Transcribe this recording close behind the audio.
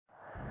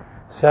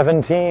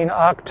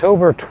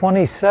October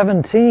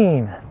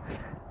 2017.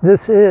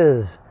 This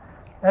is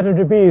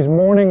Editor B's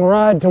morning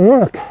ride to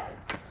work,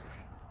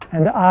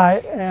 and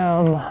I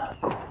am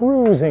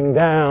cruising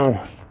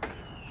down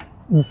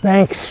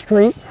Bank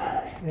Street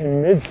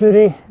in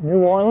Mid-City,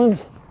 New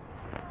Orleans,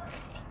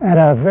 at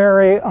a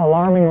very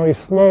alarmingly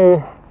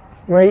slow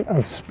rate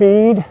of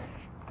speed.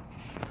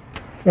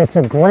 It's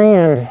a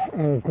grand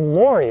and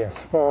glorious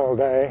fall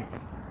day.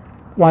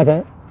 Why,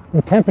 the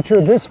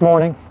temperature this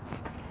morning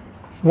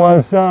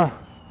was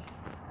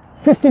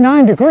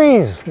 59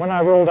 degrees when I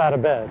rolled out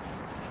of bed.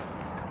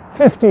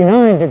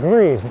 59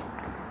 degrees.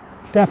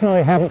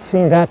 Definitely haven't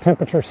seen that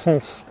temperature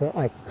since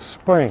the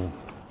spring,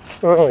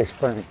 early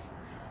spring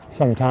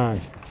sometime.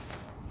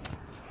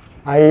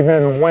 I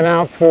even went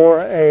out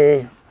for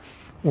a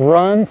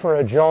run, for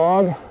a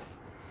jog,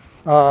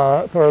 for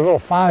a little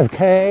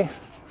 5K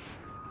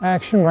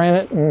action. Ran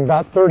it in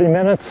about 30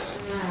 minutes,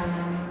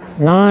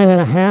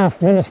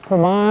 9.5 minutes per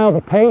mile,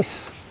 the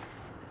pace.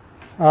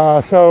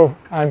 So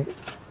I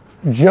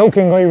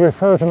jokingly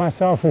refer to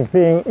myself as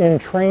being in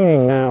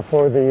training now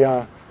for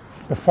the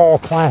Fall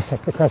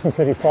Classic, the Crescent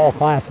City Fall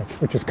Classic,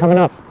 which is coming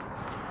up.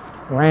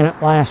 Ran it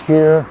last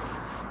year.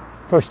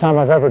 First time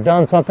I've ever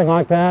done something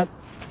like that.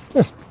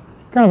 Just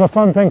kind of a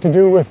fun thing to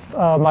do with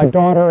my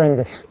daughter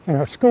and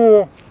her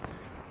school,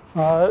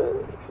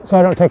 so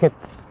I don't take it,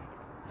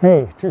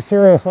 too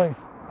seriously.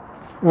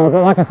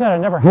 But like I said, I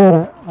never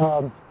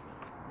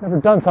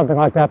done something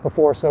like that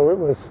before, so it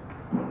was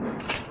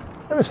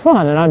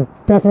fun, and I'm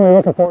definitely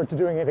looking forward to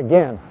doing it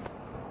again.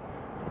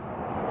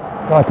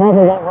 But I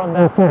probably won't run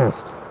that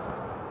fast,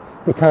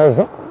 because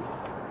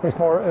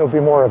it'll be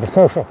more of a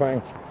social thing.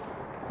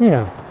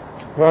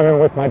 Running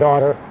with my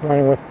daughter,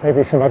 running with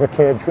maybe some other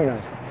kids, who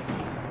knows.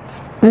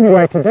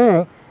 Anyway,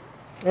 today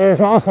is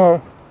also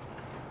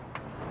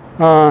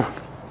my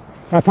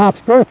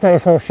pop's birthday,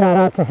 so shout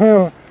out to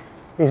him.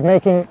 He's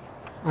making,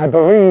 I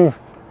believe,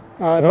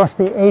 it must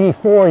be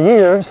 84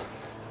 years.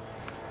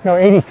 No,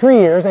 83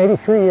 years,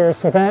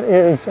 so that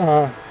is,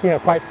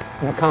 quite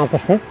an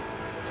accomplishment.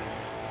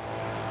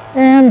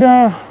 And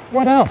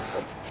what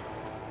else?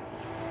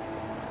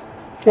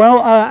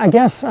 Well, I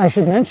guess I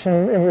should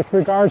mention, with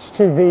regards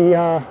to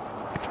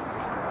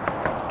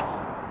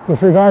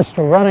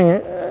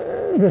running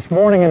this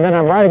morning, and then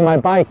I'm riding my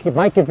bike, it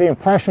might give the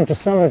impression to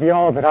some of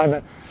y'all that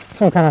I'm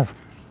some kind of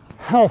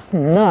health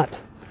nut,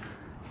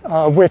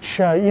 which,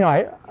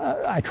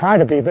 I try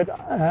to be, but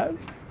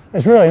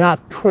it's really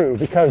not true,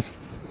 because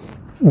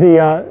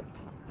the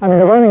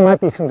running might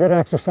be some good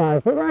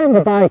exercise, but riding the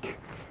bike,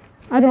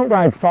 I don't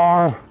ride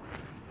far.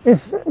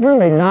 It's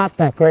really not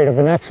that great of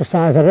an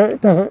exercise.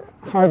 It doesn't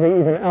hardly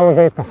even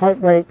elevate the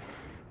heart rate,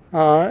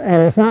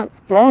 and it's not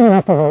long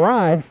enough of a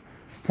ride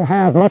to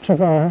have much of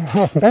a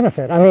health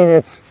benefit. I mean,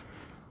 it's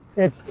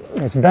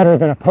better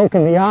than a poke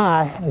in the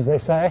eye, as they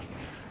say.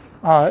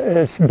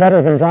 It's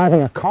better than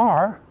driving a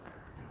car,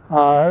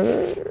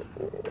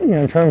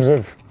 in terms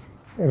of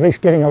at least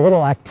getting a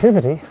little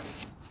activity.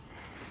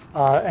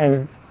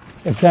 And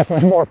it's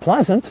definitely more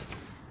pleasant,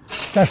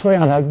 especially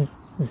on a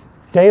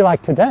day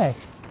like today.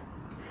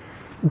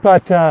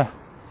 But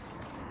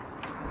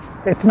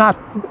it's not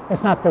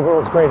the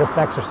world's greatest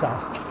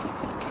exercise,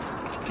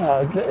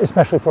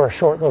 especially for a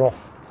short little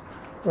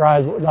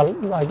ride,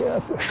 like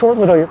a short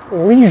little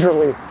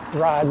leisurely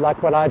ride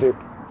like what I do.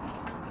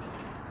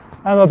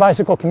 I'm a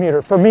bicycle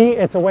commuter. For me,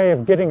 it's a way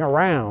of getting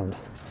around,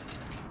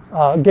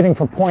 getting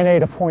from point A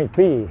to point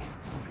B,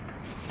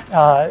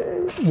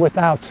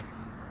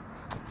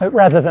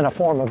 rather than a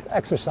form of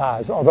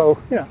exercise. Although,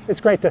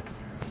 it's great to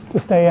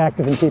stay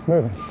active and keep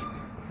moving.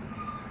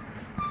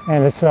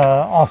 And it's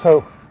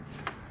also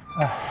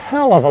a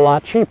hell of a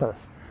lot cheaper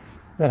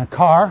than a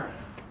car.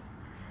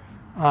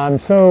 I'm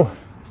so,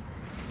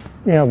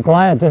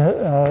 glad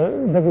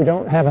that we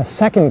don't have a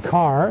second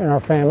car in our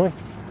family.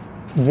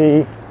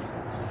 The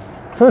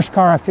first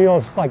car, I feel,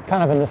 is like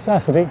kind of a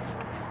necessity.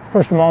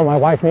 First of all, my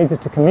wife needs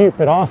it to commute,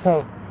 but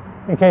also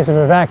in case of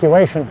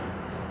evacuation,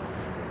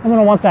 I'm going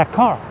to want that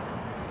car.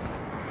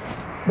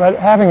 But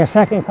having a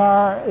second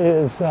car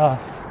is,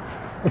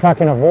 if I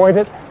can avoid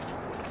it,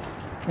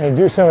 and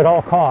do so at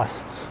all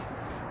costs.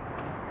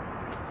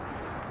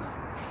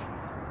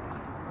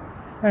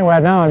 Anyway,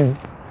 now I'm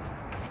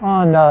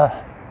on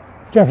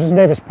Jefferson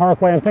Davis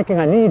Parkway. I'm thinking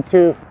I need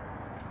to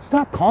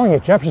stop calling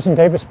it Jefferson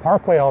Davis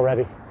Parkway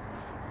already.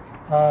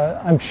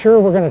 I'm sure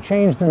we're going to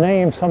change the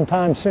name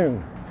sometime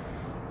soon.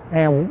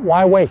 And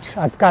why wait?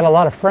 I've got a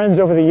lot of friends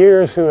over the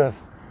years who have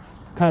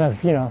kind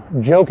of,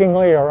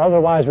 jokingly or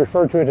otherwise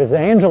referred to it as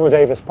Angela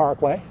Davis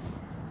Parkway.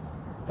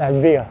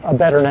 That'd be a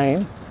better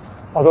name.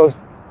 Although,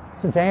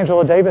 since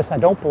Angela Davis, I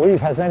don't believe,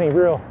 has any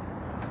real,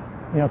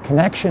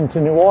 connection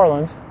to New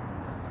Orleans,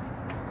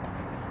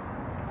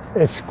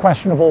 it's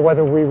questionable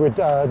whether we would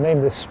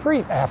name this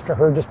street after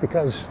her just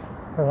because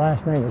her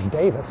last name is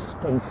Davis.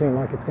 Doesn't seem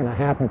like it's going to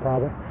happen,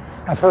 probably.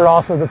 I've heard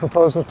also the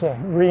proposal to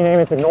rename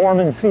it the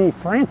Norman C.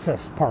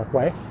 Francis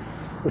Parkway,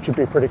 which would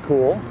be pretty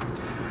cool.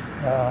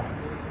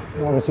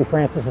 Norman C.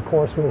 Francis, of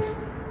course, was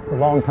the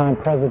longtime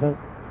president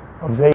of Xavier